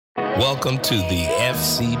Welcome to the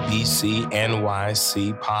FCBC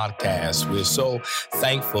NYC podcast. We're so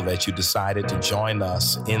thankful that you decided to join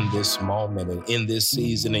us in this moment and in this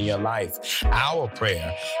season in your life. Our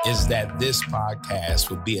prayer is that this podcast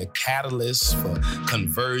will be a catalyst for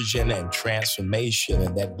conversion and transformation,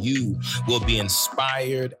 and that you will be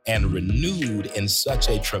inspired and renewed in such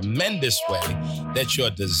a tremendous way that your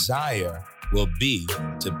desire will be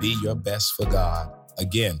to be your best for God.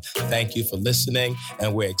 Again, thank you for listening,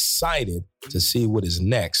 and we're excited to see what is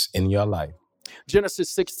next in your life. Genesis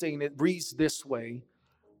 16, it reads this way.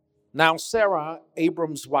 Now Sarah,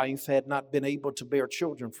 Abram's wife, had not been able to bear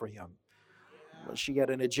children for him. She had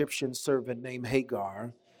an Egyptian servant named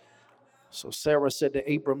Hagar. So Sarah said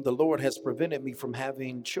to Abram, "The Lord has prevented me from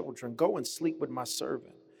having children. Go and sleep with my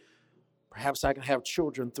servant. Perhaps I can have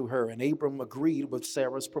children through her." And Abram agreed with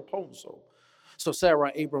Sarah's proposal. So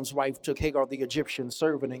Sarah, Abram's wife, took Hagar, the Egyptian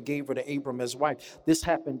servant, and gave her to Abram as wife. This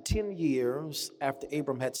happened 10 years after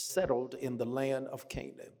Abram had settled in the land of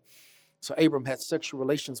Canaan. So Abram had sexual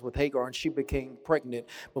relations with Hagar, and she became pregnant.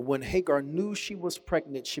 But when Hagar knew she was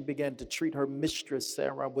pregnant, she began to treat her mistress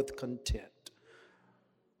Sarah with contempt.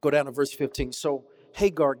 Go down to verse 15. So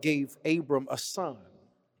Hagar gave Abram a son,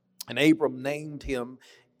 and Abram named him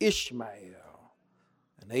Ishmael.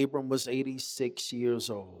 And Abram was 86 years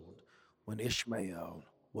old when Ishmael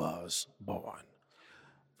was born.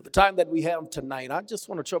 For the time that we have tonight, I just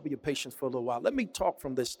want to trouble your patience for a little while. Let me talk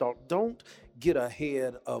from this thought. Don't get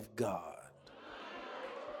ahead of God.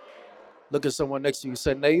 Look at someone next to you and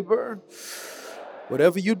say, "Neighbor,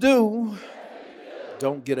 whatever you do,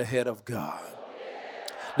 don't get ahead of God."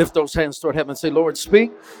 Lift those hands toward heaven and say, "Lord,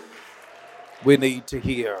 speak. We need to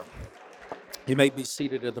hear." You may be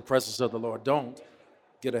seated in the presence of the Lord. Don't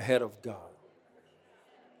get ahead of God.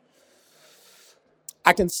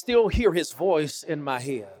 I can still hear his voice in my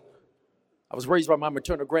head. I was raised by my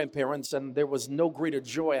maternal grandparents, and there was no greater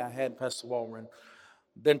joy I had, Pastor Walren,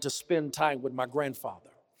 than to spend time with my grandfather.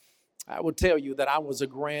 I would tell you that I was his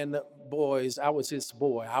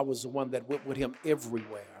boy. I was the one that went with him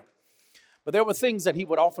everywhere. But there were things that he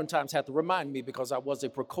would oftentimes have to remind me because I was a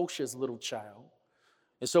precocious little child.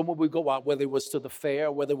 And so when we go out, whether it was to the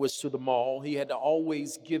fair, whether it was to the mall, he had to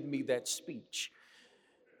always give me that speech.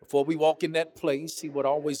 Before we walk in that place, he would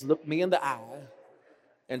always look me in the eye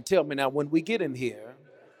and tell me, "Now, when we get in here,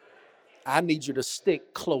 I need you to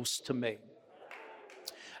stick close to me.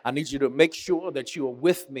 I need you to make sure that you are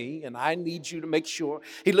with me, and I need you to make sure."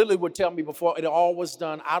 He literally would tell me before it all was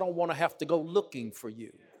done, "I don't want to have to go looking for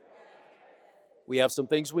you. We have some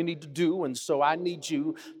things we need to do, and so I need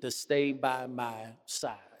you to stay by my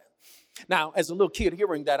side." Now, as a little kid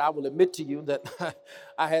hearing that, I will admit to you that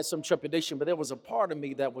I had some trepidation, but there was a part of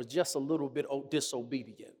me that was just a little bit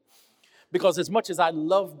disobedient. Because as much as I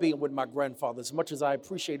love being with my grandfather, as much as I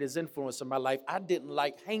appreciate his influence in my life, I didn't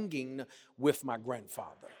like hanging with my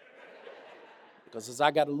grandfather. Because as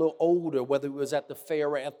I got a little older, whether it was at the fair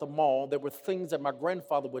or at the mall, there were things that my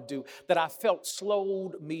grandfather would do that I felt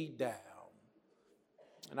slowed me down.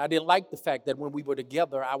 And I didn't like the fact that when we were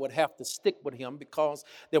together, I would have to stick with him because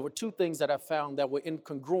there were two things that I found that were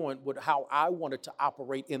incongruent with how I wanted to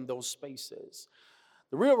operate in those spaces.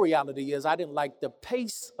 The real reality is I didn't like the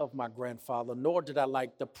pace of my grandfather, nor did I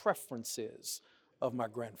like the preferences of my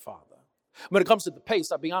grandfather. When it comes to the pace,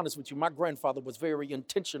 I'll be honest with you, my grandfather was very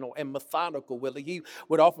intentional and methodical with it. He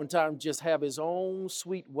would oftentimes just have his own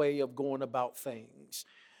sweet way of going about things.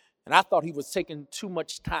 And I thought he was taking too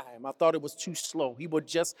much time. I thought it was too slow. He would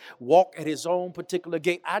just walk at his own particular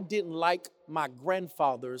gait. I didn't like my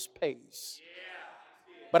grandfather's pace.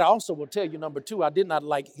 But I also will tell you, number two, I did not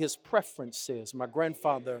like his preferences. My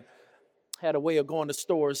grandfather had a way of going to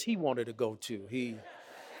stores he wanted to go to.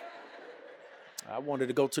 I wanted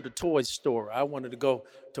to go to the toy store. I wanted to go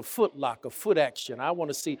to Foot Locker, Foot Action. I want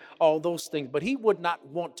to see all those things. But he would not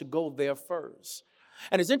want to go there first.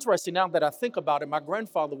 And it's interesting now that I think about it, my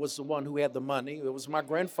grandfather was the one who had the money. It was my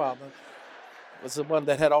grandfather was the one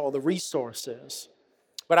that had all the resources.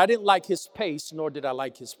 But I didn't like his pace, nor did I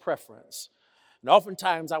like his preference. And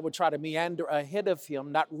oftentimes I would try to meander ahead of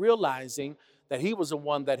him, not realizing that he was the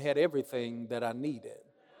one that had everything that I needed.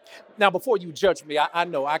 Now, before you judge me, I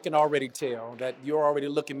know I can already tell that you're already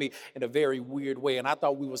looking at me in a very weird way. And I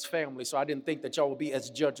thought we was family, so I didn't think that y'all would be as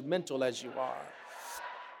judgmental as you are.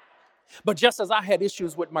 But just as I had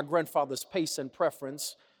issues with my grandfather's pace and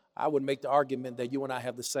preference, I would make the argument that you and I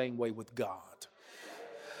have the same way with God.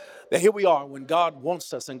 That here we are when God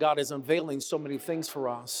wants us and God is unveiling so many things for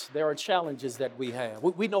us. There are challenges that we have.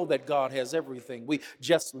 We know that God has everything. We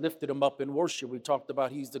just lifted him up in worship. We talked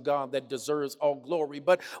about he's the God that deserves all glory.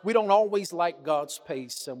 But we don't always like God's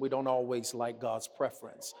pace and we don't always like God's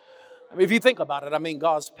preference. I mean, if you think about it, I mean,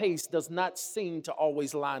 God's pace does not seem to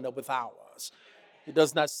always line up with ours. It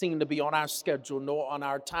does not seem to be on our schedule nor on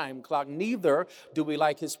our time clock. Neither do we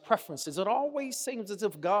like his preferences. It always seems as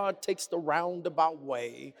if God takes the roundabout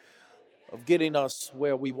way of getting us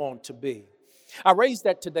where we want to be. I raised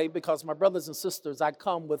that today because, my brothers and sisters, I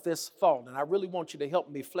come with this thought, and I really want you to help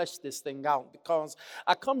me flesh this thing out, because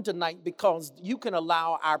I come tonight because you can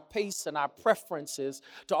allow our pace and our preferences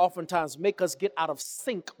to oftentimes make us get out of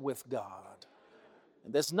sync with God.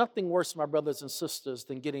 And there's nothing worse, my brothers and sisters,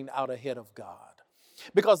 than getting out ahead of God.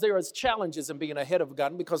 Because there is challenges in being ahead of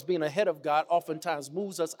God, and because being ahead of God oftentimes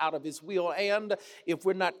moves us out of his will. And if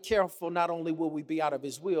we're not careful, not only will we be out of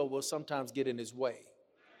his will, we'll sometimes get in his way.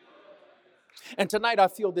 And tonight I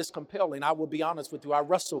feel this compelling. I will be honest with you. I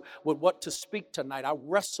wrestle with what to speak tonight. I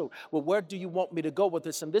wrestle with where do you want me to go with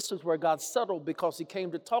this? And this is where God settled, because he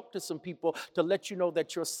came to talk to some people to let you know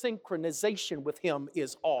that your synchronization with him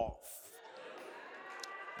is off.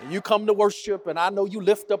 And you come to worship, and I know you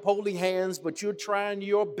lift up holy hands, but you're trying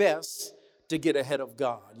your best to get ahead of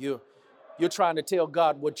God. You're trying to tell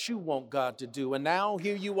God what you want God to do. And now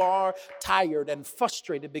here you are, tired and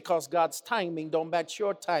frustrated because God's timing don't match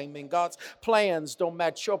your timing. God's plans don't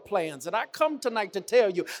match your plans. And I come tonight to tell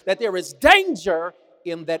you that there is danger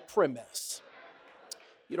in that premise.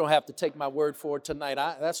 You don't have to take my word for it tonight.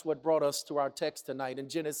 That's what brought us to our text tonight in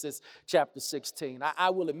Genesis chapter 16. I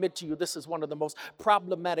will admit to you, this is one of the most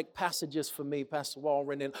problematic passages for me, Pastor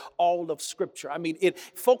Walren, in all of Scripture. I mean, it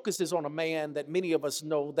focuses on a man that many of us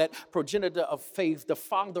know, that progenitor of faith, the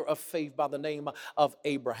father of faith, by the name of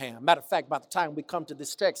Abraham. Matter of fact, by the time we come to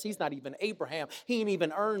this text, he's not even Abraham. He ain't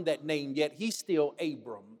even earned that name yet. He's still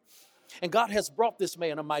Abram. And God has brought this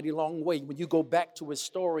man a mighty long way. When you go back to his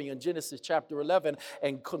story in Genesis chapter 11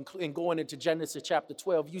 and going into Genesis chapter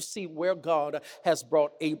 12, you see where God has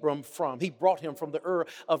brought Abram from. He brought him from the Ur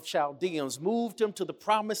of Chaldeans, moved him to the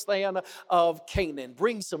promised land of Canaan,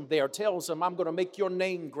 brings him there, tells him, I'm going to make your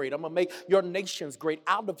name great. I'm going to make your nations great.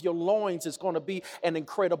 Out of your loins is going to be an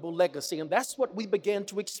incredible legacy. And that's what we began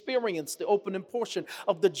to experience, the opening portion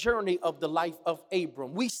of the journey of the life of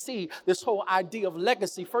Abram. We see this whole idea of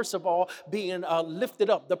legacy, first of all, being lifted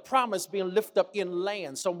up, the promise being lifted up in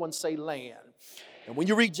land. Someone say land. And when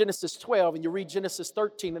you read Genesis 12 and you read Genesis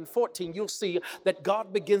 13 and 14, you'll see that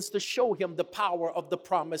God begins to show him the power of the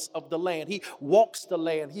promise of the land. He walks the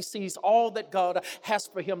land. He sees all that God has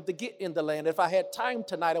for him to get in the land. If I had time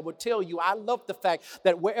tonight, I would tell you, I love the fact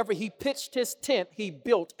that wherever he pitched his tent, he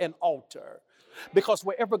built an altar. Because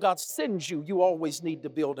wherever God sends you, you always need to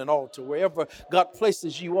build an altar. Wherever God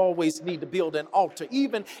places you, always need to build an altar.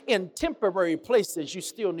 Even in temporary places, you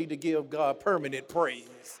still need to give God permanent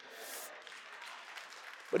praise.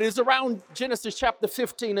 But it's around Genesis chapter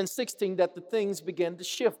 15 and 16 that the things begin to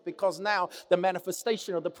shift, because now the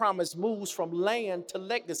manifestation of the promise moves from land to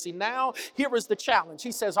legacy. Now, here is the challenge.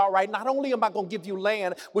 He says, all right, not only am I going to give you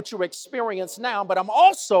land, which you experience now, but I'm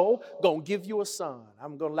also going to give you a son.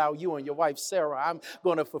 I'm going to allow you and your wife, Sarah, I'm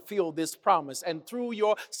going to fulfill this promise. And through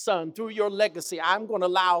your son, through your legacy, I'm going to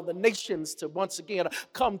allow the nations to once again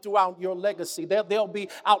come throughout your legacy. They'll be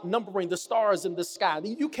outnumbering the stars in the sky.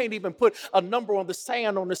 You can't even put a number on the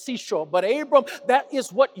sand on the seashore. But Abram, that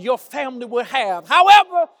is what your family will have.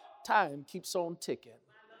 However, time keeps on ticking.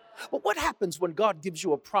 But what happens when God gives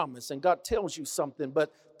you a promise and God tells you something,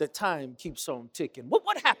 but the time keeps on ticking?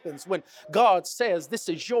 What happens when God says, this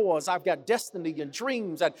is yours, I've got destiny and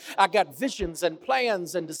dreams, and I got visions and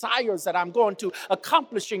plans and desires that I'm going to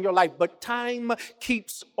accomplish in your life, but time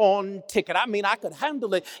keeps on ticking? I mean, I could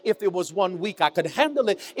handle it if it was 1 week. I could handle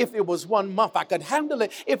it if it was 1 month. I could handle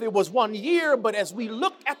it if it was 1 year. But as we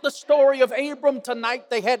look at the story of Abram tonight,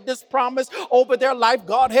 they had this promise over their life.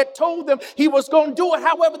 God had told them he was going to do it.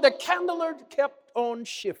 However, the calendar kept on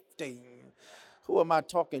shifting. Who am I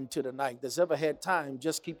talking to tonight that's ever had time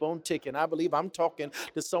just keep on ticking? I believe I'm talking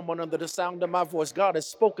to someone under the sound of my voice. God has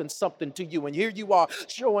spoken something to you, and here you are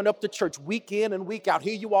showing up to church week in and week out.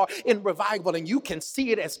 Here you are in revival, and you can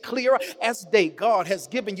see it as clear as day. God has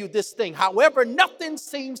given you this thing. However, nothing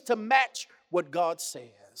seems to match what God says.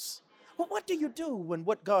 Well, what do you do when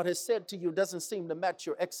what God has said to you doesn't seem to match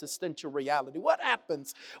your existential reality? What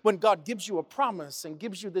happens when God gives you a promise and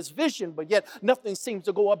gives you this vision, but yet nothing seems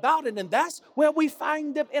to go about it? And that's where we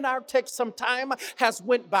find them in our text. Some time has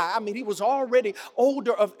went by. I mean, he was already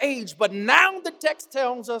older of age, but now the text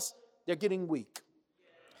tells us they're getting weak.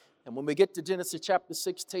 And when we get to Genesis chapter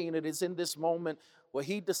 16, it is in this moment where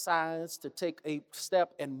he decides to take a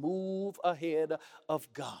step and move ahead of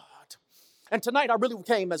God. And tonight I really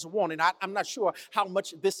came as a warning. I'm not sure how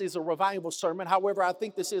much this is a revival sermon. However, I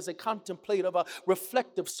think this is a contemplative, a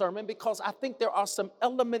reflective sermon, because I think there are some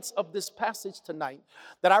elements of this passage tonight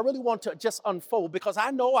that I really want to just unfold, because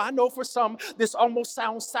I know for some this almost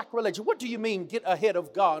sounds sacrilegious. What do you mean get ahead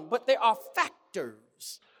of God? But there are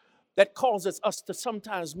factors that causes us to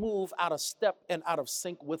sometimes move out of step and out of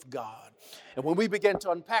sync with God. And when we begin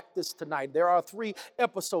to unpack this tonight, there are 3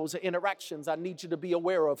 episodes of interactions I need you to be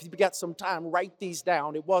aware of. If you got some time, write these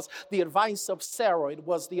down. It was the advice of Sarah. It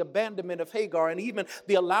was the abandonment of Hagar, and even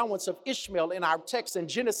the allowance of Ishmael in our text in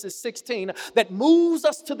Genesis 16 that moves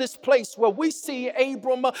us to this place where we see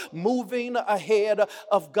Abram moving ahead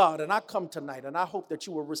of God. And I come tonight, and I hope that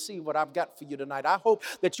you will receive what I've got for you tonight. I hope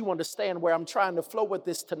that you understand where I'm trying to flow with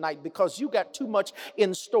this tonight, because you got too much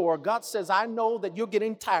in store. God says, I know that you're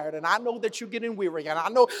getting tired, and I know that you're getting weary, and I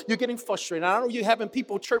know you're getting frustrated, and I know you're having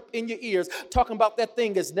people chirp in your ears talking about that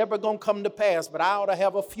thing is never going to come to pass. But I ought to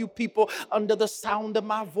have a few people under the sound of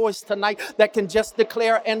my voice tonight that can just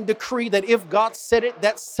declare and decree that if God said it,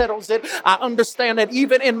 that settles it. I understand that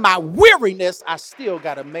even in my weariness, I still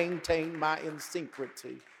got to maintain my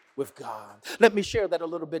integrity with God. Let me share that a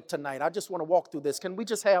little bit tonight. I just want to walk through this. Can we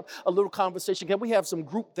just have a little conversation? Can we have some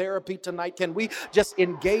group therapy tonight? Can we just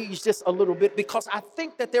engage this a little bit? Because I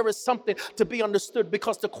think that there is something to be understood,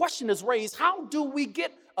 because the question is raised, how do we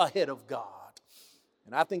get ahead of God?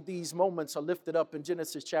 And I think these moments are lifted up in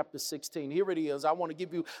Genesis chapter 16. Here it is. I want to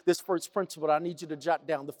give you this first principle I need you to jot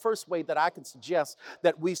down. The first way that I can suggest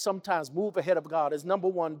that we sometimes move ahead of God is, number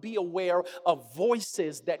 1, be aware of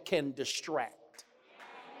voices that can distract.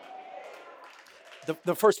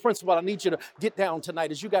 The first principle I need you to get down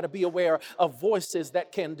tonight is you got to be aware of voices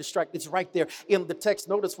that can distract. It's right there in the text.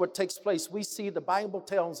 Notice what takes place. We see the Bible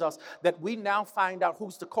tells us that we now find out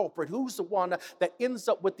who's the culprit, who's the one that ends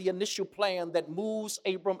up with the initial plan that moves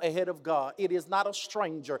Abram ahead of God. It is not a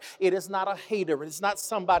stranger. It is not a hater. It is not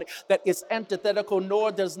somebody that is antithetical,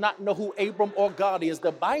 nor does not know who Abram or God is.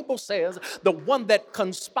 The Bible says the one that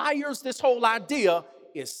conspires this whole idea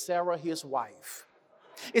is Sarah, his wife.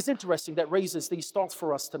 It's interesting that raises these thoughts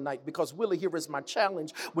for us tonight, because really here is my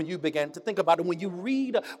challenge when you begin to think about it. When you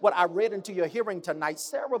read what I read into your hearing tonight,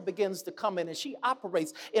 Sarah begins to come in, and she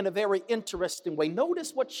operates in a very interesting way.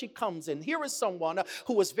 Notice what she comes in. Here is someone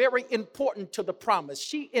who is very important to the promise.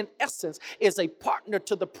 She, in essence, is a partner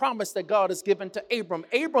to the promise that God has given to Abram.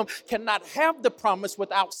 Abram cannot have the promise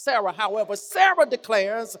without Sarah. However, Sarah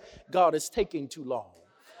declares God is taking too long.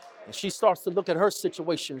 And she starts to look at her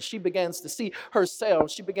situation. She begins to see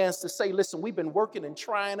herself. She begins to say, listen, we've been working and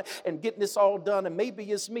trying and getting this all done, and maybe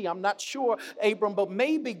it's me. I'm not sure, Abram, but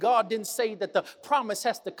maybe God didn't say that the promise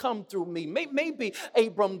has to come through me. Maybe,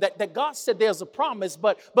 Abram, that God said there's a promise,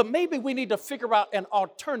 but maybe we need to figure out an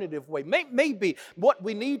alternative way. Maybe what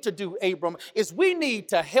we need to do, Abram, is we need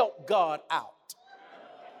to help God out.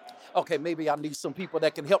 Okay, maybe I need some people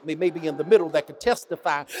that can help me, maybe in the middle, that can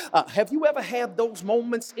testify. Have you ever had those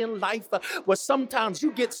moments in life where sometimes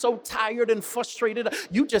you get so tired and frustrated,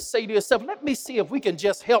 you just say to yourself, let me see if we can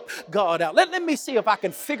just help God out. Let me see if I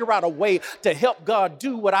can figure out a way to help God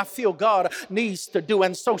do what I feel God needs to do.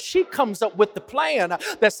 And so she comes up with the plan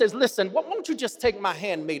that says, listen, why don't you just take my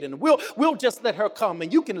handmaiden? We'll just let her come,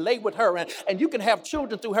 and you can lay with her, and you can have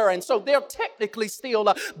children through her. And so they'll technically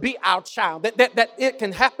still be our child. That it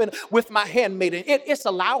can happen with my handmaiden. It's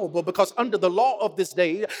allowable, because under the law of this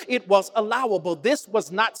day, it was allowable. This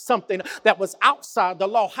was not something that was outside the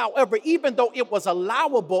law. However, even though it was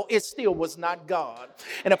allowable, it still was not God.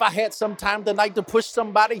 And if I had some time tonight to push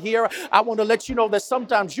somebody here, I want to let you know that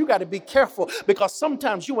sometimes you got to be careful, because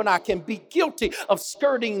sometimes you and I can be guilty of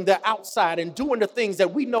skirting the outside and doing the things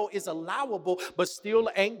that we know is allowable, but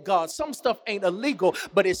still ain't God. Some stuff ain't illegal,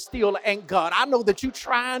 but it still ain't God. I know that you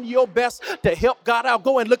trying your best to help God out.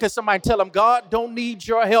 Go and look at somebody and tell them, God don't need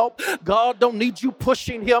your help. God don't need you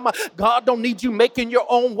pushing him. God don't need you making your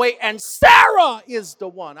own way. And Sarah is the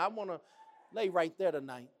one. I want to lay right there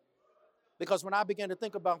tonight, because when I began to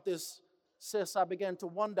think about this, sis, I began to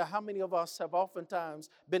wonder how many of us have oftentimes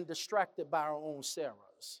been distracted by our own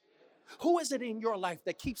Sarahs. Who is it in your life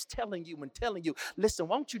that keeps telling you, listen,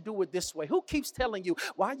 why don't you do it this way? Who keeps telling you,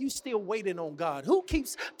 why are you still waiting on God? Who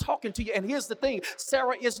keeps talking to you? And here's the thing,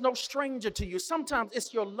 Sarah is no stranger to you. Sometimes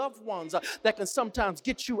it's your loved ones that can sometimes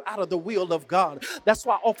get you out of the will of God. That's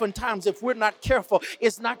why oftentimes, if we're not careful,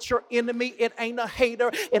 it's not your enemy. It ain't a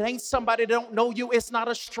hater. It ain't somebody that don't know you. It's not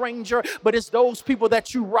a stranger, but it's those people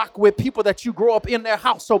that you rock with, people that you grow up in their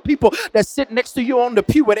house. So people that sit next to you on the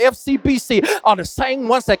pew at FCBC are the same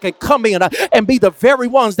ones that can come come in and be the very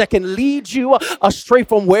ones that can lead you astray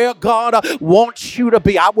from where God wants you to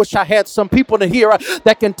be. I wish I had some people in here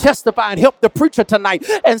that can testify and help the preacher tonight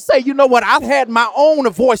and say, you know what, I've had my own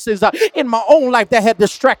voices in my own life that had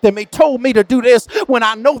distracted me, told me to do this when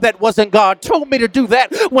I know that wasn't God, told me to do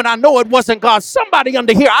that when I know it wasn't God. Somebody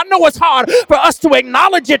under here, I know it's hard for us to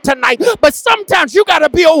acknowledge it tonight, but sometimes you got to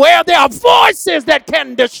be aware there are voices that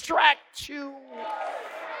can distract you.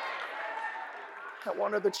 And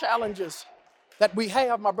one of the challenges that we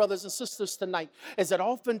have, my brothers and sisters, tonight is that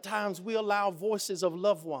oftentimes we allow voices of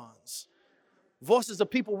loved ones, voices of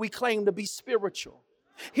people we claim to be spiritual.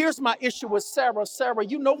 Here's my issue with Sarah. Sarah,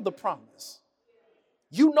 you know the promise.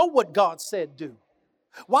 You know what God said do.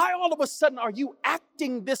 Why all of a sudden are you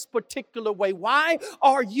acting this particular way? Why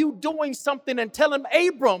are you doing something and telling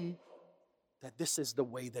Abram that this is the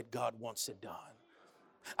way that God wants it done?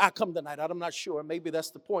 I come tonight, I'm not sure, maybe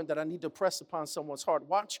that's the point that I need to press upon someone's heart.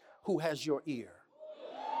 Watch who has your ear.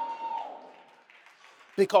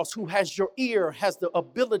 Because who has your ear has the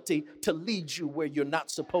ability to lead you where you're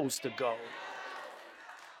not supposed to go.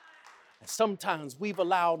 And sometimes we've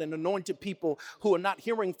allowed and anointed people who are not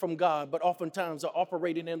hearing from God, but oftentimes are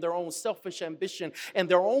operating in their own selfish ambition and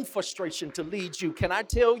their own frustration to lead you. Can I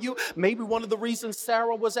tell you, maybe one of the reasons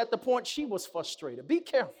Sarah was at the point she was frustrated. Be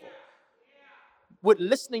careful with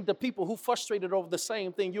listening to people who frustrated over the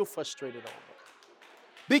same thing you're frustrated over.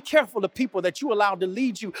 Be careful of people that you allow to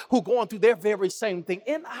lead you who are going through their very same thing.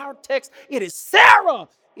 In our text, it is Sarah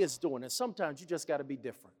is doing it. Sometimes you just got to be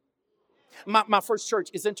different. My first church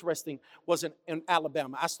is interesting, was in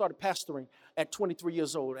Alabama. I started pastoring at 23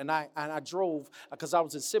 years old, and I drove, because I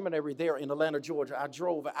was in seminary there in Atlanta, Georgia. I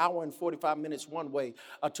drove an hour and 45 minutes one way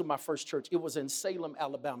to my first church. It was in Salem,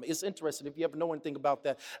 Alabama. It's interesting, if you ever know anything about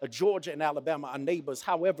that, Georgia and Alabama are neighbors.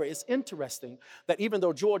 However, it's interesting that even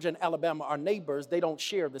though Georgia and Alabama are neighbors, they don't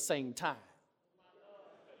share the same time.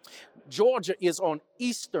 Georgia is on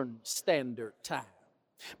Eastern Standard Time.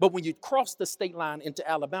 But when you cross the state line into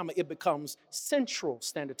Alabama, it becomes Central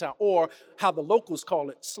Standard Time, or how the locals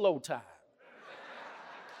call it, slow time.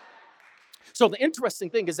 So the interesting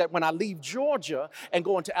thing is that when I leave Georgia and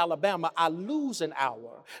go into Alabama, I lose an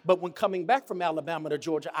hour. But when coming back from Alabama to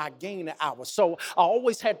Georgia, I gain an hour. So I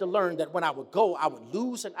always had to learn that when I would go, I would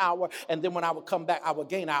lose an hour. And then when I would come back, I would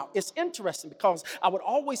gain an hour. It's interesting because I would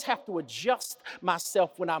always have to adjust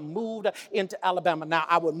myself when I moved into Alabama. Now,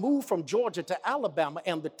 I would move from Georgia to Alabama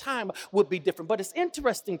and the time would be different. But it's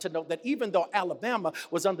interesting to note that even though Alabama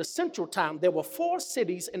was under Central Time, there were 4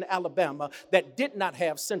 cities in Alabama that did not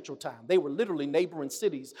have Central Time. They were literally neighboring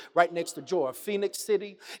cities right next to Georgia. Phoenix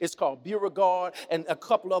City, it's called Beauregard, and a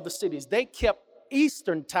couple other cities. They kept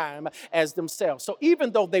Eastern Time as themselves. So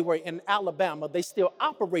even though they were in Alabama, they still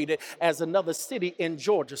operated as another city in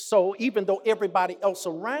Georgia. So even though everybody else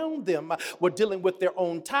around them were dealing with their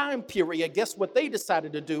own time period, guess what they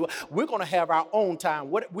decided to do? We're going to have our own time.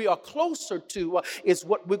 What we are closer to is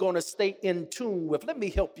what we're going to stay in tune with. Let me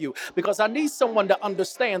help you, because I need someone to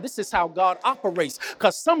understand this is how God operates.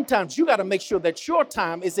 Because sometimes you got to make sure that your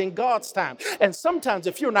time is in God's time. And sometimes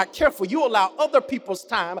if you're not careful, you allow other people's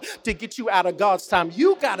time to get you out of God's time.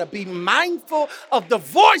 You got to be mindful of the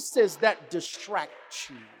voices that distract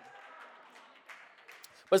you.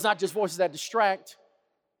 But it's not just voices that distract,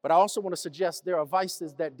 but I also want to suggest there are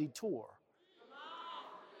vices that detour.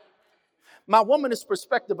 My womanist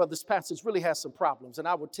perspective of this passage really has some problems, and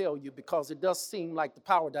I will tell you because it does seem like the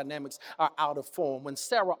power dynamics are out of form. When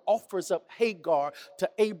Sarah offers up Hagar to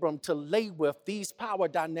Abram to lay with, these power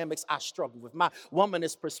dynamics I struggle with. My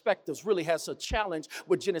womanist perspectives really has a challenge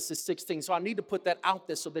with Genesis 16, so I need to put that out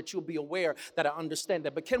there so that you'll be aware that I understand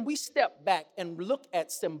that. But can we step back and look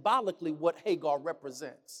at symbolically what Hagar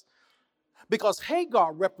represents? Because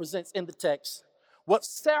Hagar represents in the text what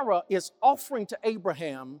Sarah is offering to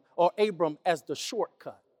Abraham or Abram as the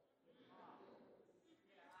shortcut.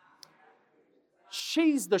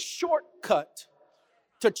 She's the shortcut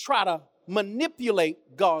to try to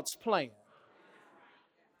manipulate God's plan.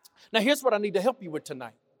 Now, here's what I need to help you with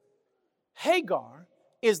tonight. Hagar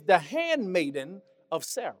is the handmaiden of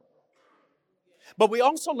Sarah. But we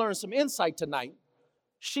also learned some insight tonight.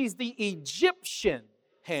 She's the Egyptian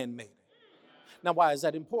handmaiden. Now, why is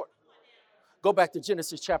that important? Go back to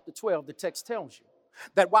Genesis chapter 12. The text tells you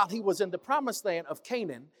that while he was in the promised land of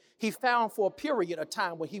Canaan, he found for a period of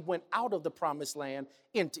time where he went out of the promised land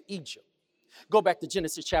into Egypt. Go back to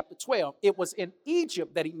Genesis chapter 12. It was in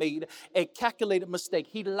Egypt that he made a calculated mistake.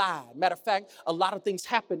 He lied. Matter of fact, a lot of things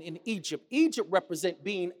happen in Egypt. Egypt represents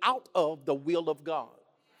being out of the will of God.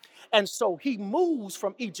 And so he moves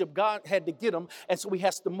from Egypt. God had to get him. And so he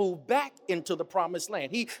has to move back into the promised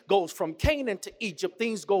land. He goes from Canaan to Egypt.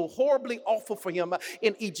 Things go horribly awful for him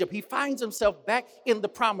in Egypt. He finds himself back in the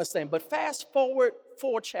promised land. But fast forward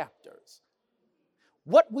 4 chapters.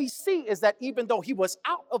 What we see is that even though he was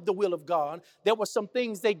out of the will of God, there were some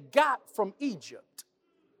things they got from Egypt.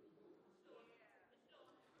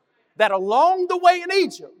 That along the way in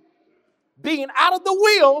Egypt, being out of the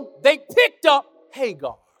will, they picked up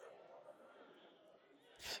Hagar.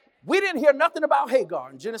 We didn't hear nothing about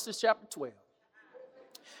Hagar in Genesis chapter 12.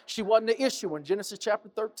 She wasn't an issue in Genesis chapter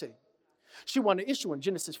 13. She wasn't an issue in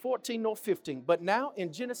Genesis 14 nor 15. But now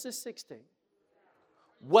in Genesis 16,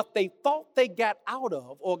 what they thought they got out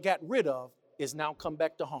of or got rid of is now come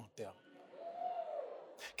back to haunt them.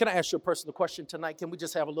 Can I ask you a personal question tonight? Can we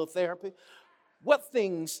just have a little therapy? What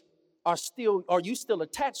things are you still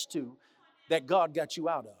attached to that God got you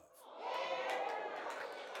out of?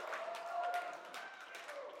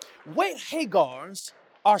 What Hagars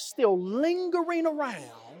are still lingering around?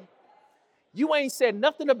 You ain't said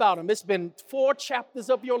nothing about them. It's been 4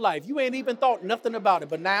 chapters of your life. You ain't even thought nothing about it.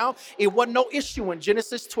 But now it wasn't no issue in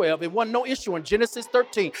Genesis 12. It wasn't no issue in Genesis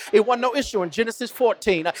 13. It wasn't no issue in Genesis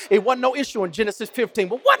 14. It wasn't no issue in Genesis 15.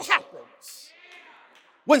 But what happens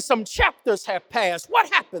when some chapters have passed?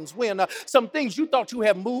 What happens when some things you thought you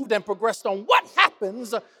have moved and progressed on? What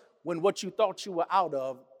happens when what you thought you were out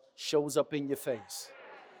of shows up in your face?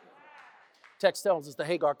 Text tells us that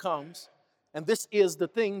Hagar comes, and this is the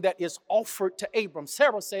thing that is offered to Abram.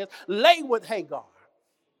 Sarah says, lay with Hagar.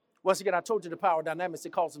 Once again, I told you the power dynamics,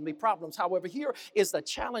 it causes me problems. However, here is the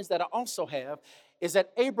challenge that I also have, is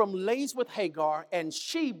that Abram lays with Hagar and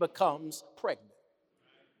she becomes pregnant.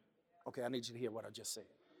 Okay, I need you to hear what I just said.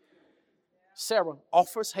 Sarah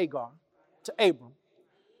offers Hagar to Abram.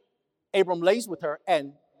 Abram lays with her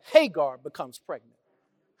and Hagar becomes pregnant.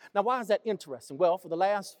 Now, why is that interesting? Well, for the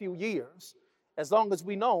last few years, as long as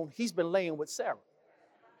we know, he's been laying with Sarah.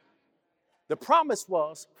 The promise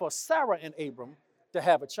was for Sarah and Abram to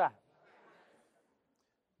have a child.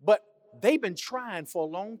 But they've been trying for a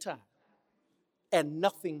long time, and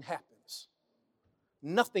nothing happens.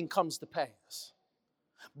 Nothing comes to pass.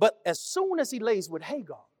 But as soon as he lays with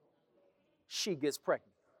Hagar, she gets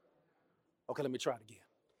pregnant. Okay, let me try it again.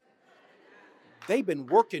 They've been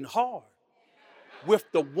working hard with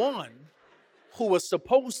the one who was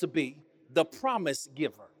supposed to be the promise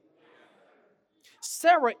giver.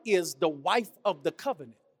 Sarah is the wife of the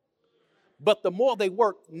covenant, but the more they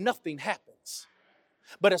work, nothing happens.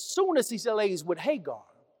 But as soon as he lays with Hagar,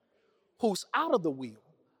 who's out of the will,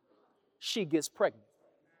 she gets pregnant.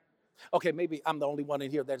 Okay, maybe I'm the only one in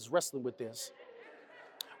here that is wrestling with this.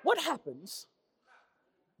 What happens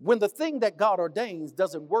when the thing that God ordains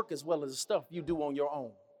doesn't work as well as the stuff you do on your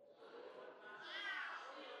own?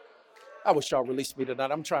 I wish y'all released me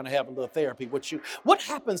tonight. I'm trying to have a little therapy with you. What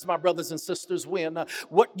happens, my brothers and sisters, when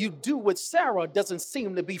what you do with Sarah doesn't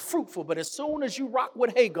seem to be fruitful, but as soon as you rock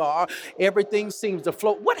with Hagar, everything seems to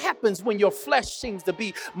float? What happens when your flesh seems to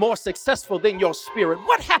be more successful than your spirit?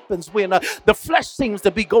 What happens when the flesh seems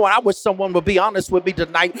to be going? I wish someone would be honest with me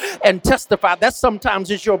tonight and testify. That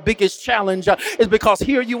sometimes is your biggest challenge, is because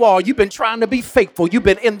here you are. You've been trying to be faithful. You've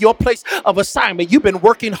been in your place of assignment. You've been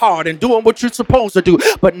working hard and doing what you're supposed to do,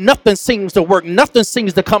 but nothing seems to work. Nothing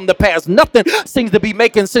seems to come to pass. Nothing seems to be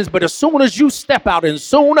making sense. But as soon as you step out and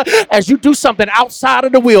soon as you do something outside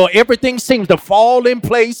of the will, everything seems to fall in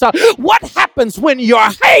place. What happens when your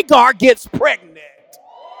Hagar gets pregnant?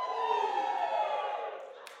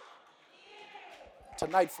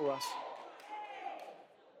 Tonight for us,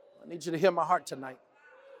 I need you to hear my heart tonight,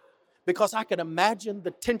 because I can imagine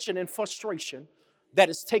the tension and frustration that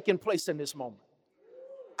is taking place in this moment.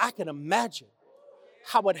 I can imagine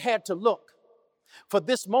how it had to look for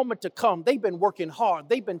this moment to come. They've been working hard.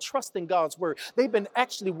 They've been trusting God's word. They've been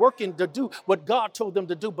actually working to do what God told them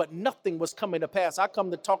to do, but nothing was coming to pass. I come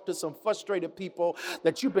to talk to some frustrated people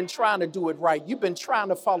that you've been trying to do it right. You've been trying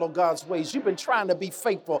to follow God's ways. You've been trying to be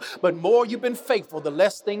faithful, but more you've been faithful, the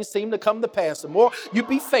less things seem to come to pass. The more you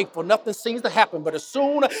be faithful, nothing seems to happen. But as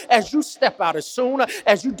soon as you step out, as soon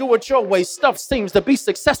as you do it your way, stuff seems to be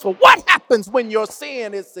successful. What happens when your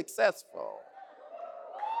sin is successful?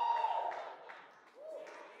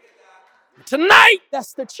 Tonight,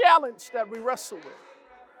 that's the challenge that we wrestle with.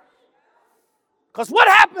 Because what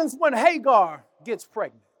happens when Hagar gets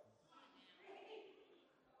pregnant?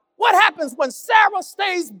 What happens when Sarah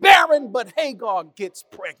stays barren, but Hagar gets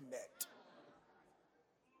pregnant?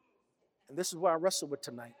 And this is where I wrestle with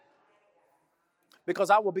tonight.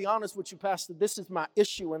 Because I will be honest with you, Pastor, this is my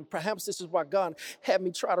issue, and perhaps this is why God had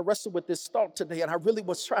me try to wrestle with this thought today. And I really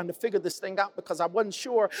was trying to figure this thing out because I wasn't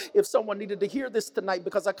sure if someone needed to hear this tonight,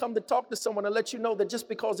 because I come to talk to someone and let you know that just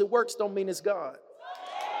because it works don't mean it's God.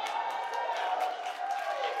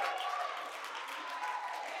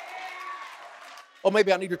 Or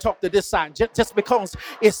maybe I need to talk to this side. Just because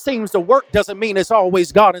it seems to work doesn't mean it's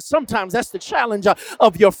always God. And sometimes that's the challenge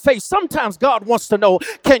of your faith. Sometimes God wants to know,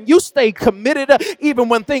 can you stay committed even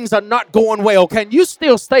when things are not going well? Can you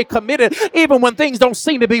still stay committed even when things don't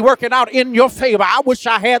seem to be working out in your favor? I wish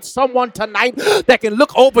I had someone tonight that can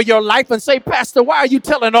look over your life and say, Pastor, why are you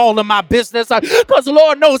telling all of my business? Because the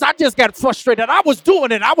Lord knows I just got frustrated. I was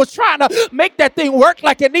doing it. I was trying to make that thing work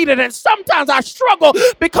like it needed. And sometimes I struggle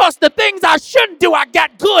because the things I shouldn't do, I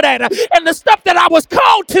got good at it. And the stuff that I was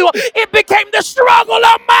called to, it became the struggle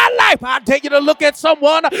of my life. I dare you to look at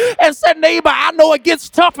someone and say, neighbor, I know it gets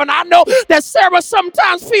tough, and I know that Sarah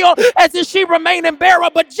sometimes feels as if she remained in barren,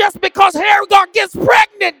 but just because Hagar gets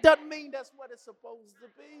pregnant doesn't mean that's what it's supposed to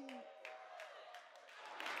be.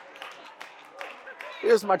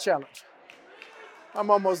 Here's my challenge.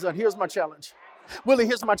 I'm almost done. Here's my challenge. Willie,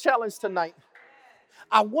 here's my challenge tonight.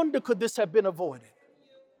 I wonder, could this have been avoided?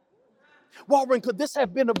 Warren, could this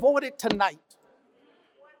have been avoided tonight?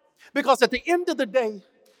 Because at the end of the day,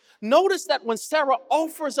 notice that when Sarah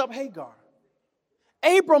offers up Hagar,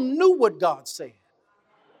 Abram knew what God said,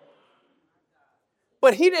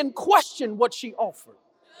 but he didn't question what she offered.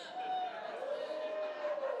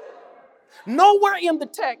 Nowhere in the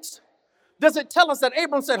text does it tell us that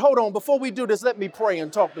Abram said, hold on, before we do this, let me pray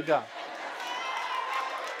and talk to God.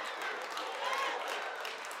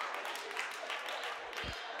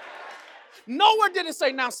 Nowhere did it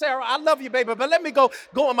say, now, Sarah, I love you, baby, but let me go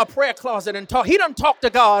in my prayer closet and talk. He done talked to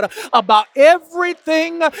God about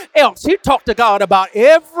everything else. He talked to God about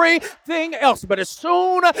everything else. But as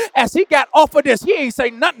soon as he got off of this, he ain't say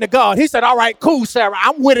nothing to God. He said, all right, cool, Sarah,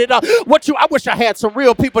 I'm with it. I wish I had some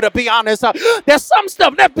real people, to be honest. There's some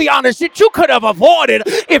stuff, let's be honest, that you could have avoided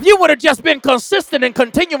if you would have just been consistent in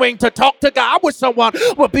continuing to talk to God. I wish someone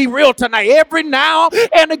would be real tonight. Every now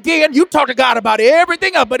and again, you talk to God about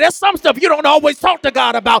everything else, but there's some stuff you don't always talk to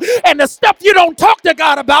God about. And the stuff you don't talk to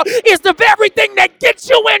God about is the very thing that gets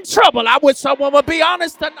you in trouble. I wish someone would be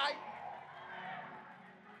honest tonight.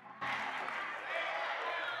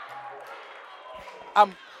 I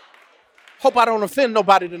hope I don't offend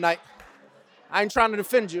nobody tonight. I ain't trying to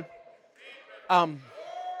offend you. I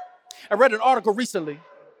read an article recently,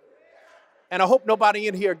 and I hope nobody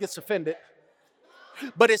in here gets offended,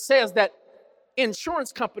 but it says that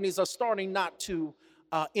insurance companies are starting not to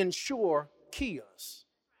insure Kias.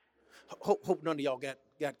 Hope none of y'all got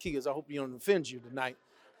Kias. I hope you don't offend you tonight.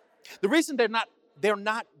 The reason they're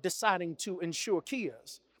not deciding to insure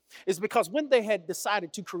Kias is because when they had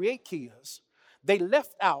decided to create Kias, they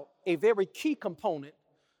left out a very key component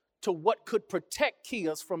to what could protect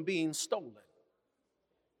Kias from being stolen.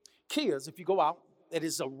 Kias, if you go out, it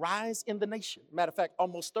is a rise in the nation. Matter of fact,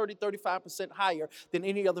 almost 35% higher than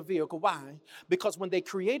any other vehicle. Why? Because when they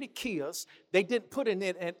created Kias, they didn't put in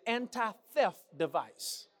it an anti-theft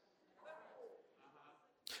device.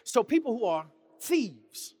 So people who are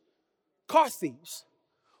thieves, car thieves,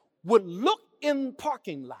 would look in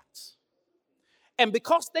parking lots. And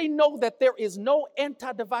because they know that there is no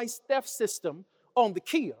anti-device theft system on the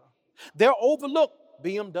Kia, they'll overlook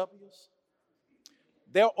BMWs.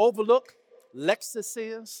 They'll overlook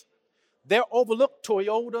Lexuses. They'll overlook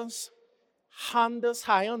Toyotas, Hondas,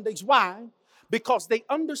 Hyundais. Why? Because they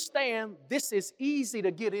understand this is easy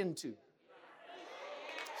to get into.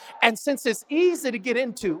 And since it's easy to get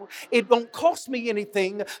into, it won't cost me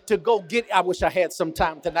anything to go get. I wish I had some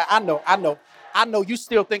time tonight. I know you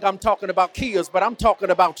still think I'm talking about Kias, but I'm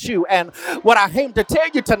talking about you. And what I aim to tell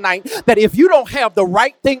you tonight, that if you don't have the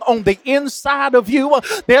right thing on the inside of you,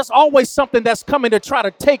 there's always something that's coming to try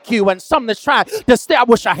to take you, and something that's trying to stay. I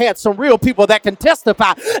wish I had some real people that can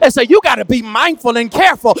testify and say, you got to be mindful and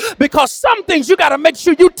careful, because some things you got to make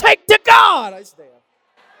sure you take to God. I stand.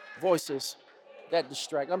 Voices that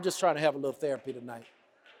distract. I'm just trying to have a little therapy tonight.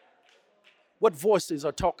 What voices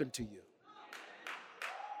are talking to you?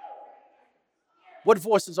 What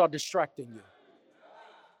voices are distracting you?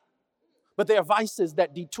 But there are vices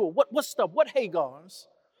that detour. What stuff, what Hagars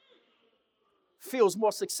feels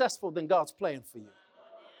more successful than God's plan for you?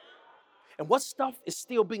 And what stuff is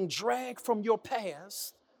still being dragged from your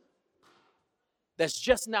past that's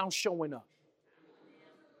just now showing up?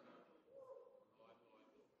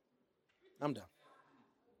 I'm done.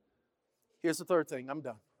 Here's the third thing. I'm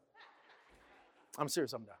done. I'm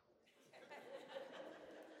serious. I'm done.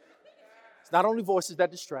 It's not only voices that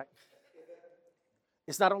distract.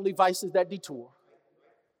 It's not only vices that detour,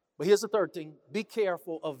 but here's the third thing. Be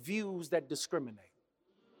careful of views that discriminate.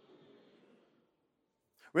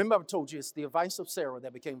 Remember I told you it's the advice of Sarah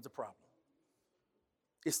that became the problem.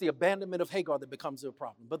 It's the abandonment of Hagar that becomes the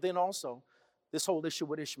problem. But then also this whole issue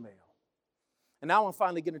with Ishmael. And now I'm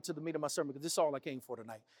finally getting to the meat of my sermon because this is all I came for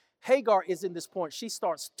tonight. Hagar is in this point. She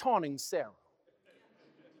starts taunting Sarah.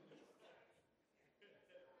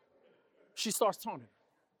 She starts taunting her.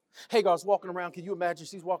 Hagar's walking around. Can you imagine?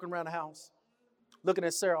 She's walking around the house looking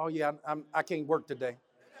at Sarah. Oh, yeah, I can't work today.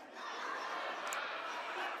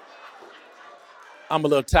 I'm a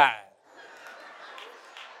little tired.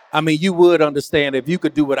 I mean, you would understand if you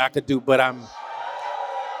could do what I could do, but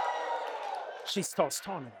she starts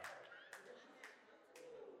taunting her.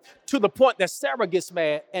 To the point that Sarah gets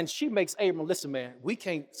mad and she makes Abram, listen, man, we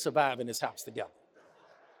can't survive in this house together.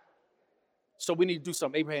 So we need to do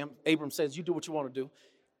something. Abram says, you do what you want to do.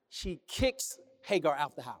 She kicks Hagar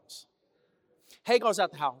out the house. Hagar's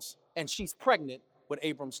out the house and she's pregnant with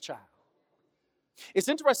Abram's child. It's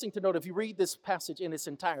interesting to note, if you read this passage in its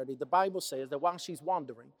entirety, the Bible says that while she's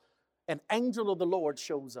wandering, an angel of the Lord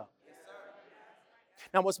shows up.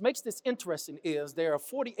 Now, what makes this interesting is there are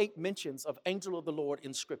 48 mentions of angel of the Lord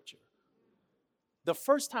in Scripture. The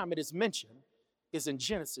first time it is mentioned is in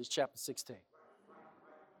Genesis chapter 16.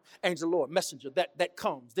 Angel of the Lord, messenger that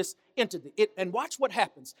comes, this entity. And watch what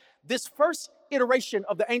happens. This first iteration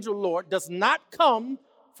of the angel of the Lord does not come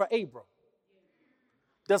for Abram.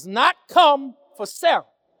 Does not come for Sarah.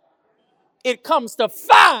 It comes to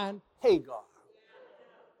find Hagar.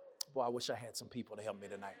 Boy, I wish I had some people to help me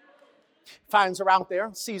tonight. Finds her out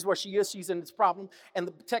there, sees where she is, she's in this problem, and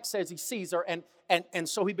the text says he sees her, and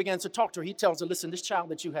so he begins to talk to her. He tells her, listen, this child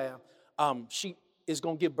that you have, she is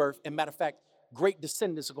going to give birth, and matter of fact, great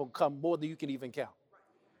descendants are going to come, more than you can even count.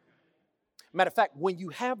 Matter of fact, when you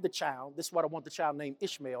have the child, this is what I want the child named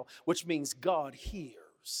Ishmael, which means God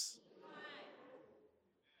hears.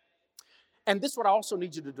 And this is what I also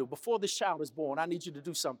need you to do. Before this child is born, I need you to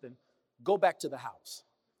do something. Go back to the house.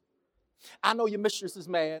 I know your mistress is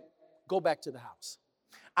mad. Go back to the house.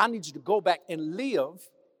 I need you to go back and live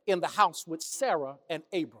in the house with Sarah and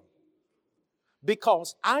Abram.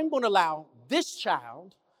 Because I'm going to allow this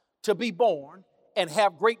child to be born and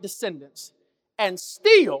have great descendants and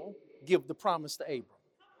still give the promise to Abram.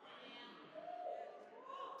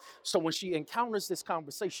 So when she encounters this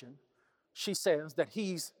conversation, she says that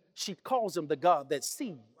she calls him the God that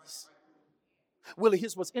sees. Willie,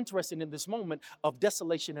 here's what's interesting in this moment of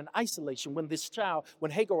desolation and isolation.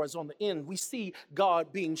 When Hagar is on the end, we see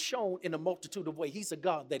God being shown in a multitude of ways. He's a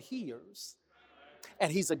God that hears,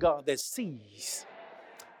 and he's a God that sees.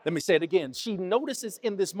 Let me say it again. She notices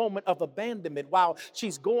in this moment of abandonment, while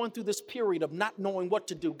she's going through this period of not knowing what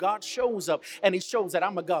to do, God shows up, and he shows that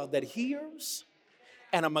I'm a God that hears,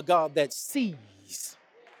 and I'm a God that sees.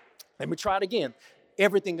 Let me try it again.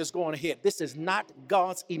 Everything is going ahead. This is not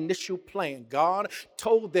God's initial plan. God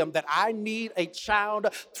told them that I need a child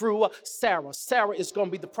through Sarah. Sarah is going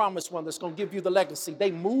to be the promised one that's going to give you the legacy. They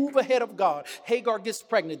move ahead of God. Hagar gets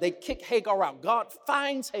pregnant. They kick Hagar out. God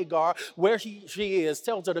finds Hagar where she is,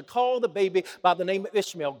 tells her to call the baby by the name of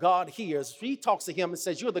Ishmael. God hears. She talks to him and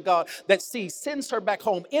says, you're the God that sees, sends her back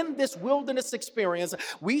home. In this wilderness experience,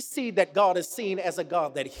 we see that God is seen as a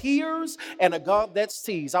God that hears and a God that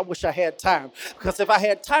sees. I wish I had time, because if I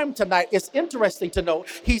had time tonight, it's interesting to note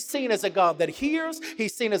he's seen as a God that hears,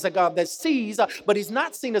 he's seen as a God that sees, but he's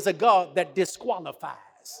not seen as a God that disqualifies.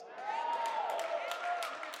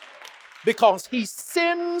 Because he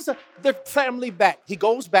sends the family back. He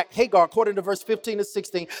goes back, Hagar, according to verse 15 to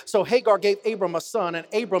 16. So Hagar gave Abram a son, and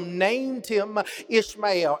Abram named him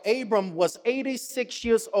Ishmael. Abram was 86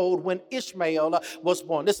 years old when Ishmael was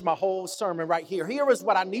born. This is my whole sermon right here. Here is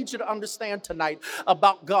what I need you to understand tonight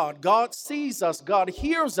about God. God sees us, God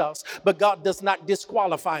hears us, but God does not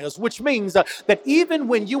disqualify us, which means that even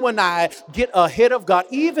when you and I get ahead of God,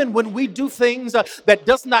 even when we do things that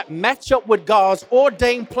does not match up with God's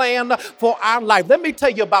ordained plan for our life. Let me tell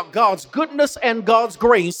you about God's goodness and God's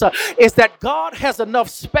grace is that God has enough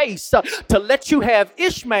space to let you have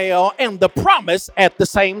Ishmael and the promise at the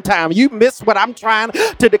same time. You missed what I'm trying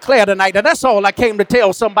to declare tonight, and that's all I came to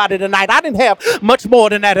tell somebody tonight. I didn't have much more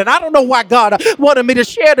than that, and I don't know why God wanted me to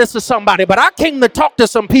share this to somebody, but I came to talk to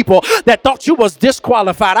some people that thought you was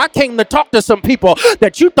disqualified. I came to talk to some people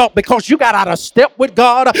that you thought because you got out of step with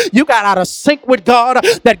God, you got out of sync with God,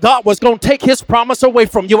 that God was going to take his promise away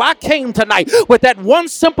from you. I came came tonight with that one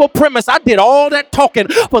simple premise. I did all that talking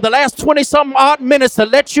for the last 20 some odd minutes to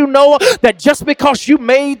let you know that just because you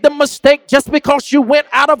made the mistake, just because you went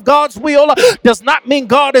out of God's will, does not mean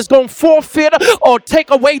God is going to forfeit or take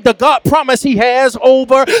away the God promise he has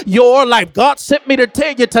over your life. God sent me to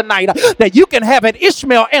tell you tonight that you can have an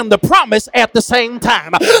Ishmael and the promise at the same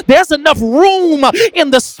time. There's enough room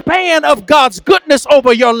in the span of God's goodness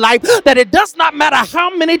over your life that it does not matter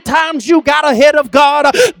how many times you got ahead of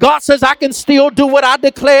God. God says, I can still do what I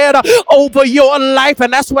declared over your life.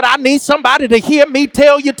 And that's what I need somebody to hear me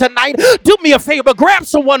tell you tonight. Do me a favor, grab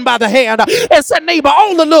someone by the hand and say, neighbor,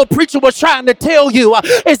 all the little preacher was trying to tell you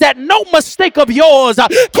is that no mistake of yours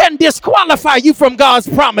can disqualify you from God's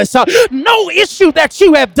promise. No issue that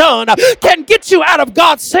you have done can get you out of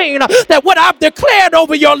God saying that what I've declared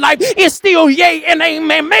over your life is still yea and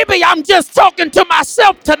amen. Maybe I'm just talking to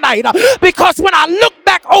myself tonight because when I look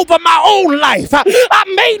back over my own life, I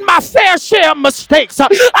made my fair share of mistakes.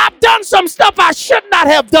 I've done some stuff I should not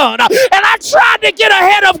have done, and I tried to get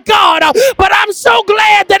ahead of God, but I'm so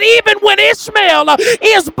glad that even when Ishmael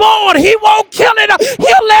is born, he won't kill it.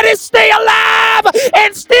 He'll let it stay alive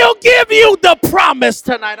and still give you the promise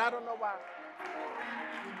tonight. I don't know why.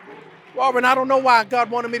 Warren, I don't know why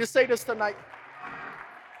God wanted me to say this tonight.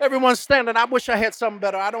 Everyone's standing. I wish I had something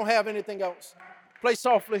better. I don't have anything else. Play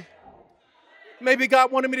softly. Maybe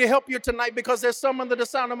God wanted me to help you tonight because there's some under the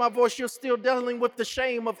sound of my voice. You're still dealing with the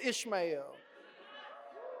shame of Ishmael.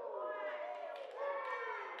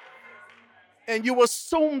 And you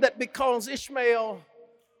assume that because Ishmael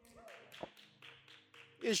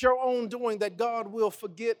is your own doing that God will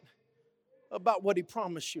forget about what he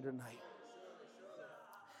promised you tonight.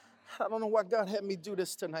 I don't know why God had me do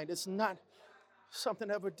this tonight. It's not something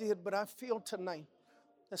I ever did, but I feel tonight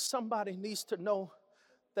that somebody needs to know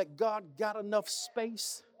that God got enough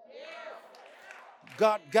space,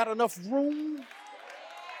 God got enough room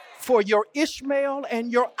for your Ishmael and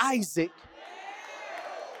your Isaac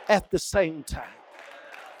at the same time.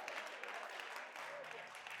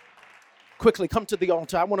 Quickly, come to the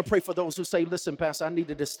altar. I want to pray for those who say, listen, Pastor, I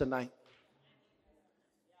needed this tonight.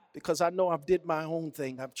 Because I know I've did my own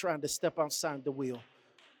thing. I'm trying to step outside the wheel.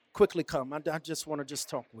 Quickly come. I just want to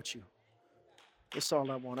talk with you. That's all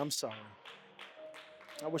I want. I'm sorry.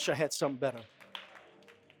 I wish I had something better.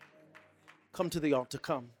 Come to the altar.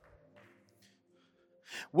 Come.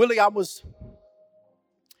 Willie, I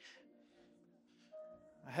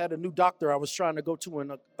had a new doctor I was trying to go to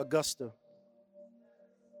in Augusta.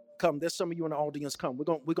 Come. There's some of you in the audience. Come.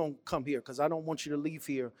 We're going to come here because I don't want you to leave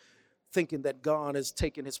here thinking that God has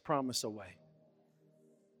taken his promise away.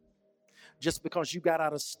 Just because you got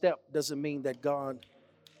out of step doesn't mean that God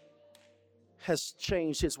has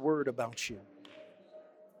changed his word about you.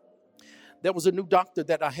 There was a new doctor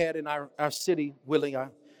that I had in our city, Willie. I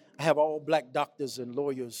have all black doctors and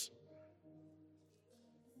lawyers.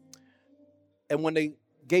 And when they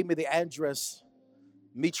gave me the address,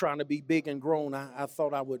 me trying to be big and grown, I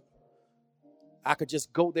thought I could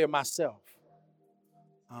just go there myself.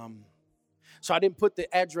 So I didn't put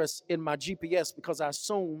the address in my GPS because I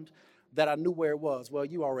assumed that I knew where it was. Well,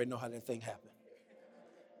 you already know how that thing happened.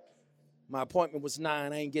 My appointment was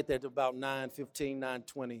 9. I didn't get there till about 9:15,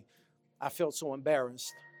 9:20. I felt so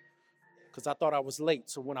embarrassed because I thought I was late.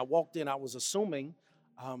 So when I walked in, I was assuming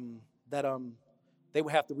that they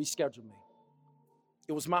would have to reschedule me.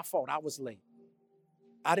 It was my fault. I was late.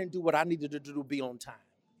 I didn't do what I needed to do to be on time.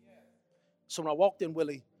 So when I walked in,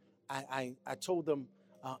 Willie, I told them,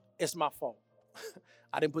 it's my fault.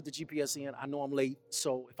 I didn't put the GPS in. I know I'm late.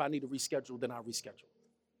 So if I need to reschedule, then I'll reschedule.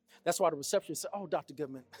 That's why the receptionist said, oh, Dr.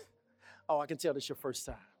 Goodman, I can tell this your first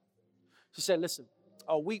time. She said, listen,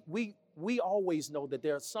 we always know that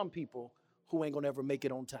there are some people who ain't going to ever make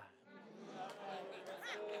it on time.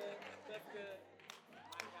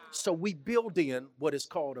 So we build in what is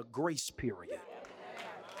called a grace period.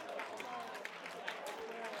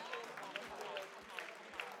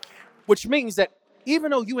 Which means that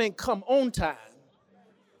even though you ain't come on time,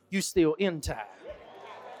 you still in time.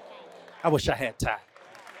 I wish I had time.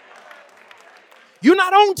 You're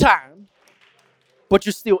not on time, but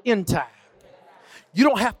you're still in time. You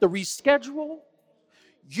don't have to reschedule.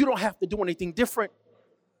 You don't have to do anything different.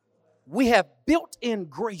 We have built-in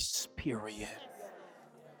grace period.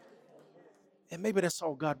 And maybe that's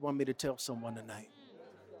all God wanted me to tell someone tonight.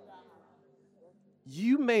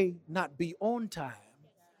 You may not be on time,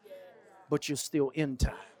 but you're still in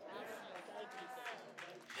time.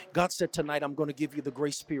 God said tonight, I'm going to give you the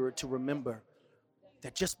grace period to remember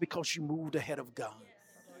that just because you moved ahead of God,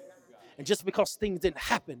 and just because things didn't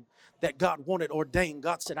happen that God wanted ordained,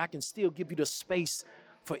 God said, I can still give you the space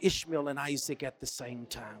for Ishmael and Isaac at the same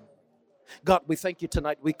time. God, we thank you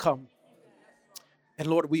tonight. We come. And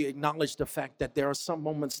Lord, we acknowledge the fact that there are some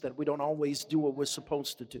moments that we don't always do what we're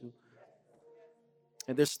supposed to do.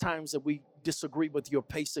 And there's times that we disagree with your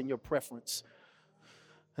pace and your preference.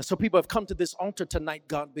 And so people have come to this altar tonight,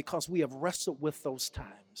 God, because we have wrestled with those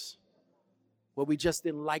times where we just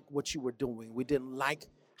didn't like what you were doing. We didn't like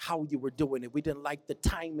how you were doing it. We didn't like the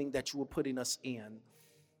timing that you were putting us in.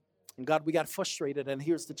 And God, we got frustrated. And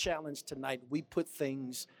here's the challenge tonight. We put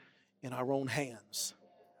things in our own hands.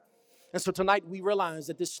 And so tonight we realize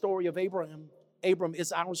that this story of Abram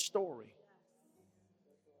is our story.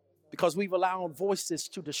 Because we've allowed voices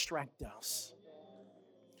to distract us.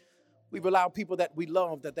 We've allowed people that we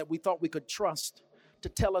loved, that we thought we could trust, to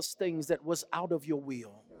tell us things that was out of your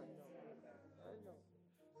will.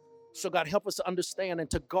 So God, help us to understand and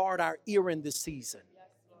to guard our ear in this season.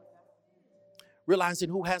 Realizing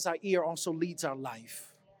who has our ear also leads our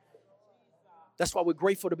life. That's why we're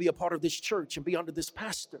grateful to be a part of this church and be under this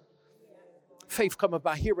pastor. Faith cometh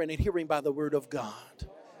by hearing, and hearing by the word of God.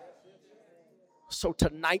 So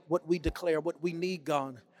tonight, what we declare, what we need,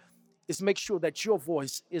 God, is make sure that your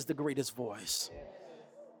voice is the greatest voice.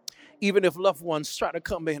 Even if loved ones try to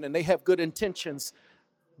come in and they have good intentions,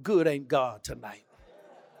 good ain't God tonight.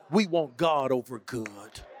 We want God over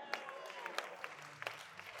good.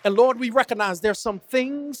 And Lord, we recognize there's some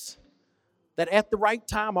things that at the right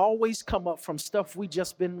time always come up from stuff we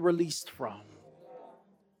just been released from.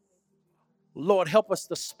 Lord, help us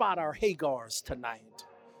to spot our Hagars tonight.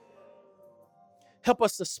 Help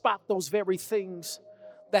us to spot those very things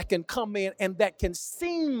that can come in and that can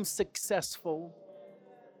seem successful,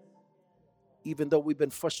 even though we've been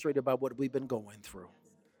frustrated by what we've been going through.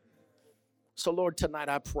 So, Lord, tonight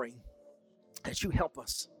I pray that you help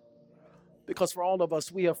us. Because for all of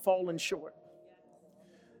us, we have fallen short.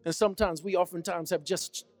 And sometimes we oftentimes have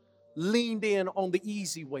just leaned in on the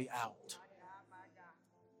easy way out.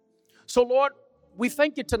 So, Lord, we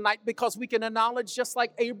thank you tonight because we can acknowledge, just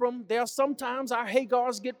like Abram, there are sometimes our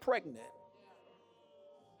Hagars get pregnant.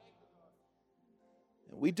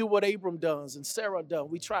 And we do what Abram does and Sarah does.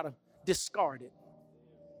 We try to discard it.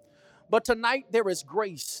 But tonight, there is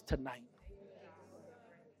grace tonight.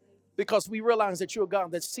 Because we realize that you're a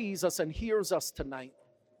God that sees us and hears us tonight.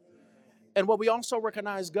 And what we also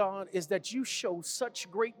recognize, God, is that you show such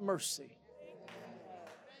great mercy.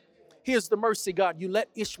 Here's the mercy, God. You let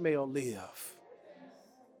Ishmael live.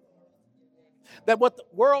 That what the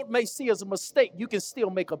world may see as a mistake, you can still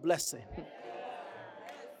make a blessing.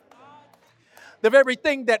 The very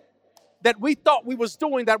thing that we thought we was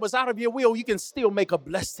doing that was out of your will, you can still make a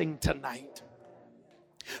blessing tonight.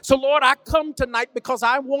 So, Lord, I come tonight because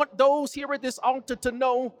I want those here at this altar to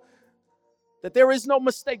know that there is no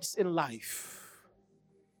mistakes in life.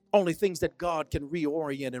 Only things that God can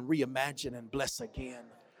reorient and reimagine and bless again.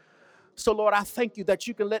 So, Lord, I thank you that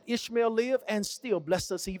you can let Ishmael live and still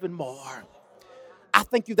bless us even more. I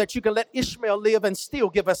thank you that you can let Ishmael live and still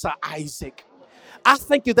give us an Isaac. I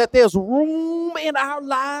thank you that there's room in our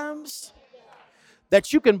lives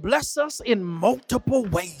that you can bless us in multiple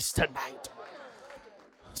ways tonight.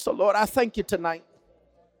 So, Lord, I thank you tonight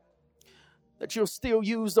that you'll still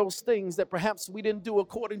use those things that perhaps we didn't do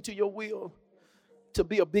according to your will to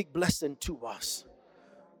be a big blessing to us.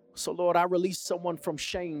 So, Lord, I release someone from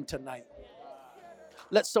shame tonight.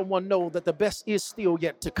 Let someone know that the best is still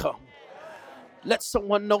yet to come. Let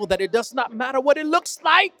someone know that it does not matter what it looks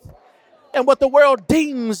like and what the world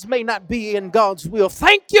deems may not be in God's will.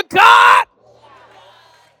 Thank you, God,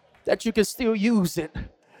 that you can still use it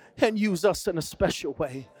and use us in a special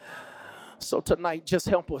way. So tonight, just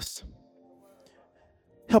help us.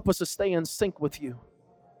 Help us to stay in sync with you.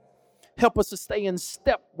 Help us to stay in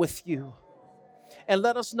step with you. And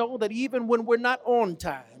let us know that even when we're not on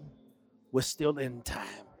time, we're still in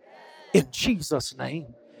time. In Jesus'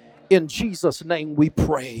 name we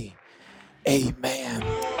pray. Amen.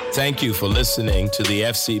 Thank you for listening to the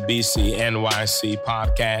FCBC NYC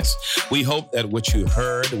podcast. We hope that what you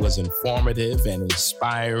heard was informative and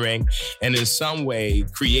inspiring and in some way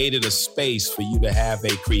created a space for you to have a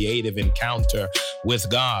creative encounter with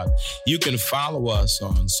God. You can follow us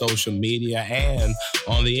on social media and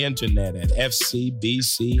on the internet at fcbcnyc.org.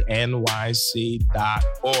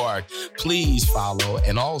 Please follow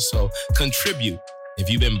and also contribute. If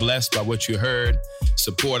you've been blessed by what you heard,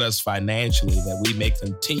 support us financially that we may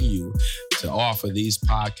continue to offer these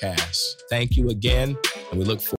podcasts. Thank you again, and we look forward